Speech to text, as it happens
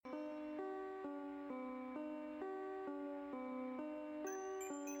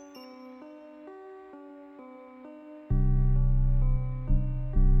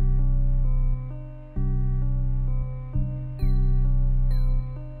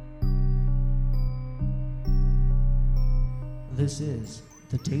This is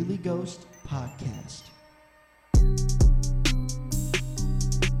the Daily Ghost Podcast.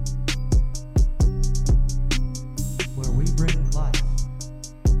 Where we bring life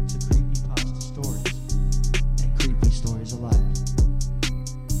to creepypasta stories and creepy stories alike.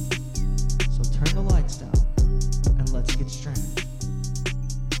 So turn the lights down and let's get strange.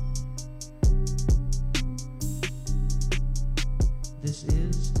 This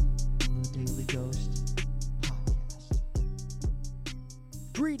is the Daily Ghost Podcast.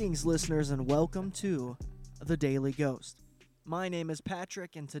 Greetings, listeners, and welcome to The Daily Ghost. My name is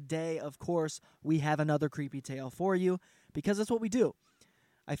Patrick, and today, of course, we have another creepy tale for you, because that's what we do.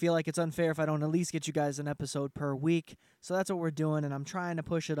 I feel like it's unfair if I don't at least get you guys an episode per week, so that's what we're doing, and I'm trying to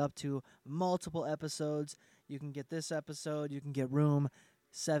push it up to multiple episodes. You can get this episode, you can get Room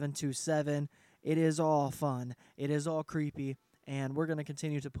 727. It is all fun, it is all creepy, and we're going to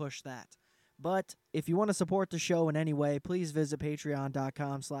continue to push that. But if you want to support the show in any way, please visit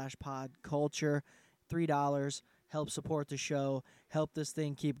patreon.com/podculture. $3 help support the show, help this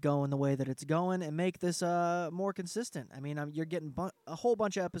thing keep going the way that it's going, and make this more consistent. I mean, you're getting a whole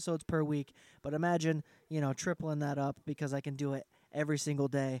bunch of episodes per week, but imagine, tripling that up, because I can do it every single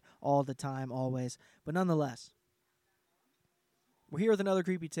day, all the time, always. But nonetheless, we're here with another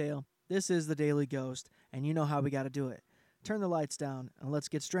creepy tale. This is The Daily Ghost, and you know how we got to do it. Turn the lights down and let's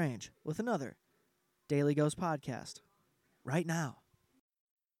get strange with another Daily Ghost Podcast right now.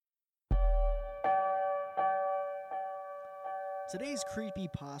 Today's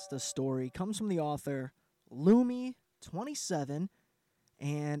creepypasta story comes from the author Lumi27,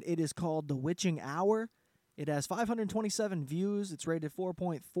 and it is called The Witching Hour. It has 527 views. It's rated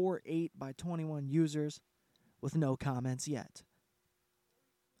 4.48 by 21 users with no comments yet.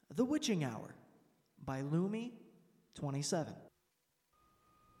 The Witching Hour by Lumi27.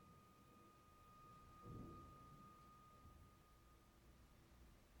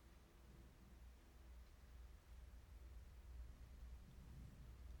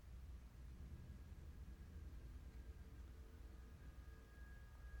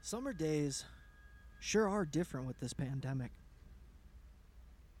 Summer days sure are different with this pandemic.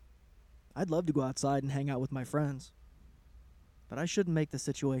 I'd love to go outside and hang out with my friends, but I shouldn't make the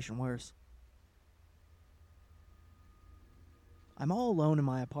situation worse. I'm all alone in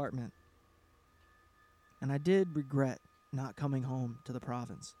my apartment, and I did regret not coming home to the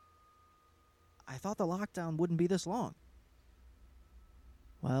province. I thought the lockdown wouldn't be this long.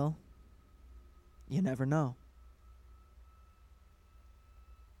 Well, you never know.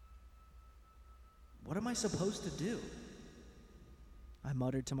 What am I supposed to do? I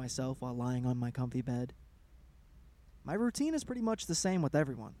muttered to myself while lying on my comfy bed. My routine is pretty much the same with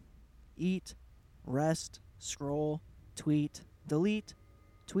everyone. Eat, rest, scroll, tweet, delete,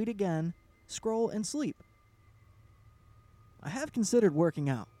 tweet again, scroll, and sleep. I have considered working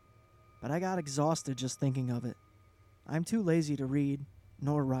out, but I got exhausted just thinking of it. I'm too lazy to read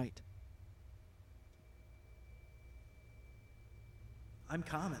nor write. I'm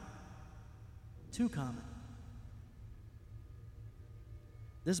common. Too common.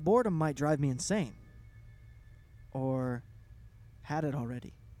 This boredom might drive me insane. Or had it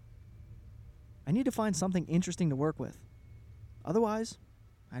already. I need to find something interesting to work with. Otherwise,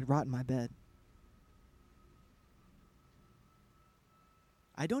 I'd rot in my bed.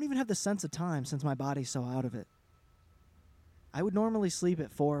 I don't even have the sense of time since my body's so out of it. I would normally sleep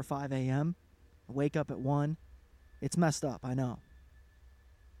at 4 or 5 a.m., wake up at 1. It's messed up, I know.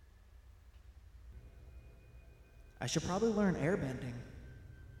 I should probably learn airbending.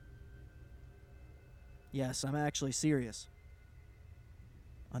 Yes, I'm actually serious.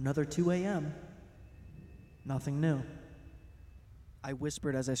 Another 2 a.m. Nothing new. I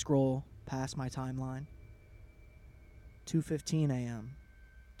whispered as I scroll past my timeline. 2:15 a.m.,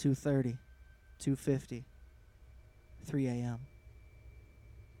 2:30, 2:50, 3 a.m.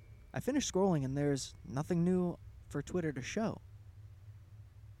 I finished scrolling and there's nothing new for Twitter to show.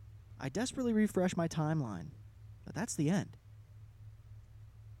 I desperately refresh my timeline, but that's the end.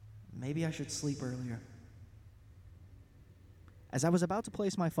 Maybe I should sleep earlier. As I was about to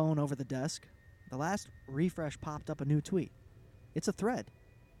place my phone over the desk, the last refresh popped up a new tweet. It's a thread.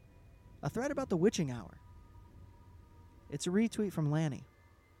 A thread about the witching hour. It's a retweet from Lanny.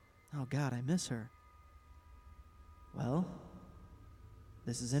 Oh God, I miss her. Well,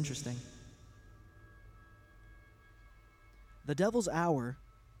 this is interesting. The Devil's Hour,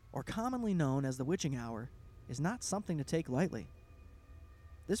 or commonly known as the witching hour, is not something to take lightly.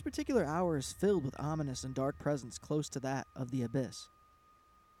 This particular hour is filled with ominous and dark presence close to that of the abyss.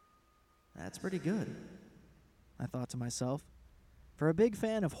 That's pretty good, I thought to myself. For a big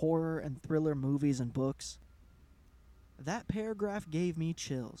fan of horror and thriller movies and books, That paragraph gave me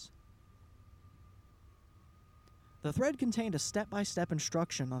chills. The thread contained a step-by-step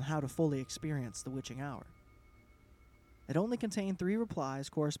instruction on how to fully experience the witching hour. It only contained 3 replies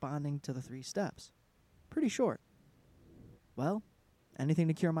corresponding to the 3 steps. Pretty short. Well, anything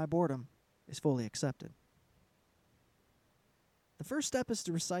to cure my boredom is fully accepted. The first step is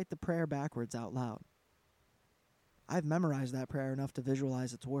to recite the prayer backwards out loud. I've memorized that prayer enough to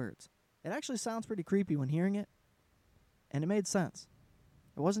visualize its words. It actually sounds pretty creepy when hearing it, and it made sense.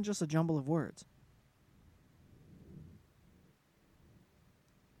 It wasn't just a jumble of words.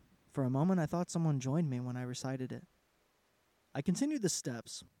 For a moment, I thought someone joined me when I recited it. I continued the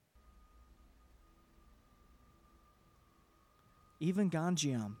steps. Even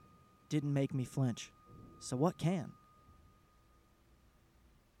Ganjiam didn't make me flinch, so what can?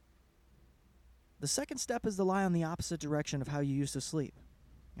 The second step is to lie on the opposite direction of how you used to sleep,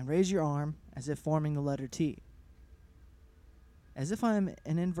 and raise your arm as if forming the letter T, as if I'm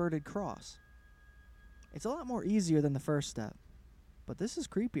an inverted cross. It's a lot more easier than the first step, but this is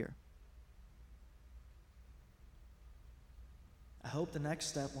creepier. I hope the next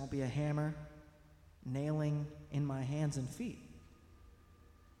step won't be a hammer nailing in my hands and feet,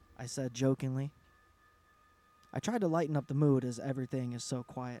 I said jokingly. I tried to lighten up the mood as everything is so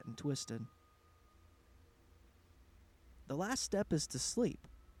quiet and twisted. The last step is to sleep.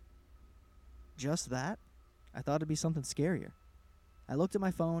 Just that? I thought it'd be something scarier. I looked at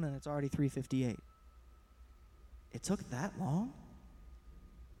my phone and it's already 3:58. It took that long?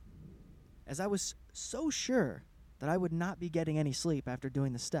 As I was so sure that I would not be getting any sleep after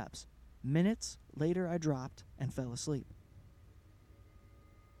doing the steps, minutes later I dropped and fell asleep.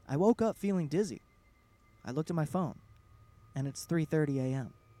 I woke up feeling dizzy. I looked at my phone, and it's 3:30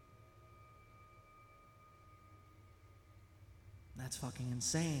 a.m. That's fucking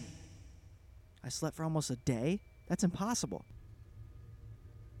insane. I slept for almost a day? That's impossible.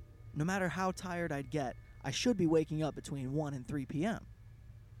 No matter how tired I'd get, I should be waking up between 1 and 3 p.m.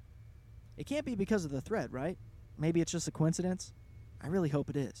 It can't be because of the thread, right? Maybe it's just a coincidence? I really hope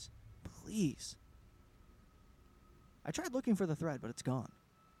it is. Please. I tried looking for the thread, but it's gone.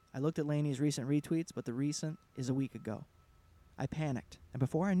 I looked at Lainey's recent retweets, but the recent is a week ago. I panicked, and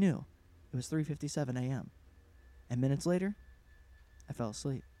before I knew, it was 3:57 a.m. And minutes later, I fell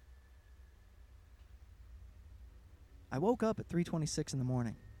asleep. I woke up at 3:26 in the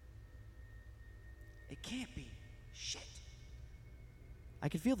morning. It can't be. Shit. I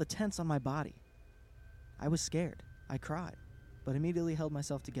could feel the tense on my body. I was scared. I cried, but immediately held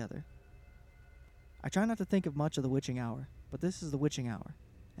myself together. I try not to think of much of the witching hour, but this is the witching hour,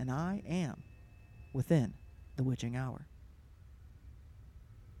 and I am within the witching hour.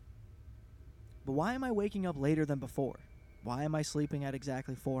 But why am I waking up later than before? Why am I sleeping at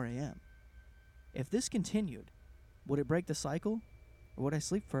exactly 4 a.m.? If this continued, would it break the cycle, or would I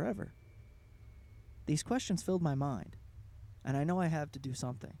sleep forever? These questions filled my mind, and I know I have to do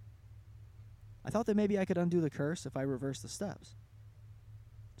something. I thought that maybe I could undo the curse if I reversed the steps.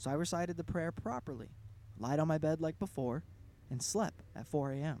 So I recited the prayer properly, lied on my bed like before, and slept at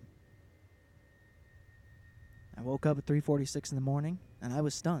 4 a.m. I woke up at 3:46 in the morning, and I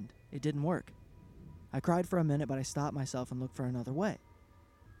was stunned. It didn't work. I cried for a minute, but I stopped myself and looked for another way.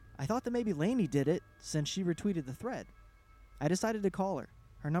 I thought that maybe Lainey did it since she retweeted the thread. I decided to call her.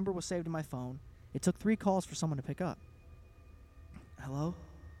 Her number was saved in my phone. It took 3 calls for someone to pick up. Hello?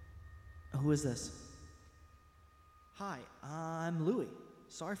 Who is this? Hi, I'm Louie.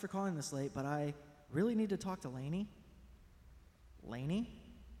 Sorry for calling this late, but I really need to talk to Lainey. Lainey?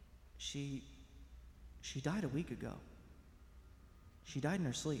 She died a week ago. She died in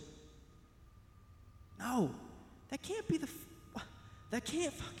her sleep. No, that can't be that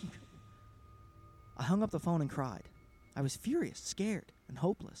can't fucking... I hung up the phone and cried. I was furious, scared, and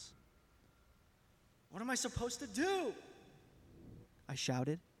hopeless. What am I supposed to do? I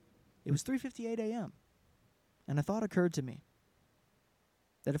shouted. It was 3:58 a.m., and a thought occurred to me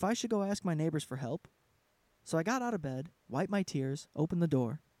that if I should go ask my neighbors for help. So I got out of bed, wiped my tears, opened the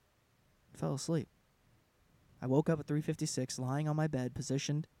door, and fell asleep. I woke up at 3:56, lying on my bed,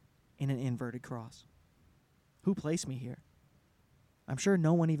 positioned in an inverted cross. Who placed me here? I'm sure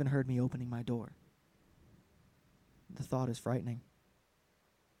no one even heard me opening my door. The thought is frightening,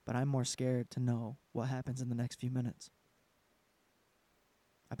 but I'm more scared to know what happens in the next few minutes.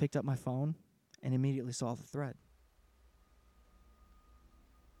 I picked up my phone and immediately saw the thread.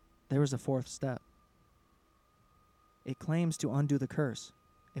 There was a 4th step. It claims to undo the curse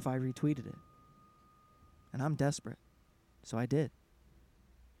if I retweeted it. And I'm desperate, so I did.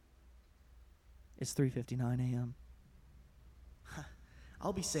 It's 3:59 a.m.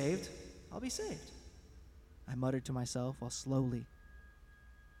 I'll be saved. I'll be saved. I muttered to myself while slowly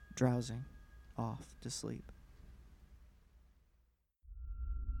drowsing off to sleep.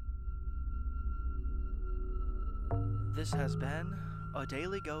 This has been a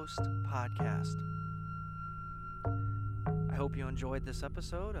Daily Ghost podcast. I hope you enjoyed this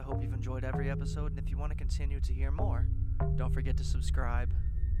episode. I hope you've enjoyed every episode. And if you want to continue to hear more, don't forget to subscribe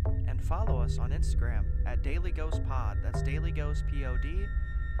and follow us on Instagram at Daily Ghost Pod. That's Daily Ghost Pod.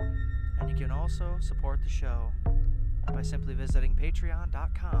 And you can also support the show by simply visiting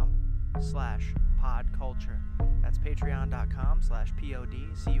patreon.com/podculture. That's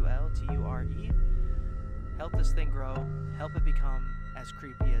patreon.com/PODCULTURE. Help this thing grow. Help it become as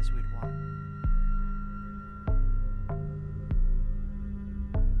creepy as we'd want.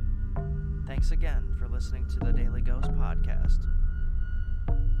 Thanks again for listening to the Daily Ghost podcast.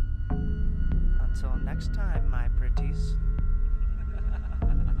 Until next time, my pretties.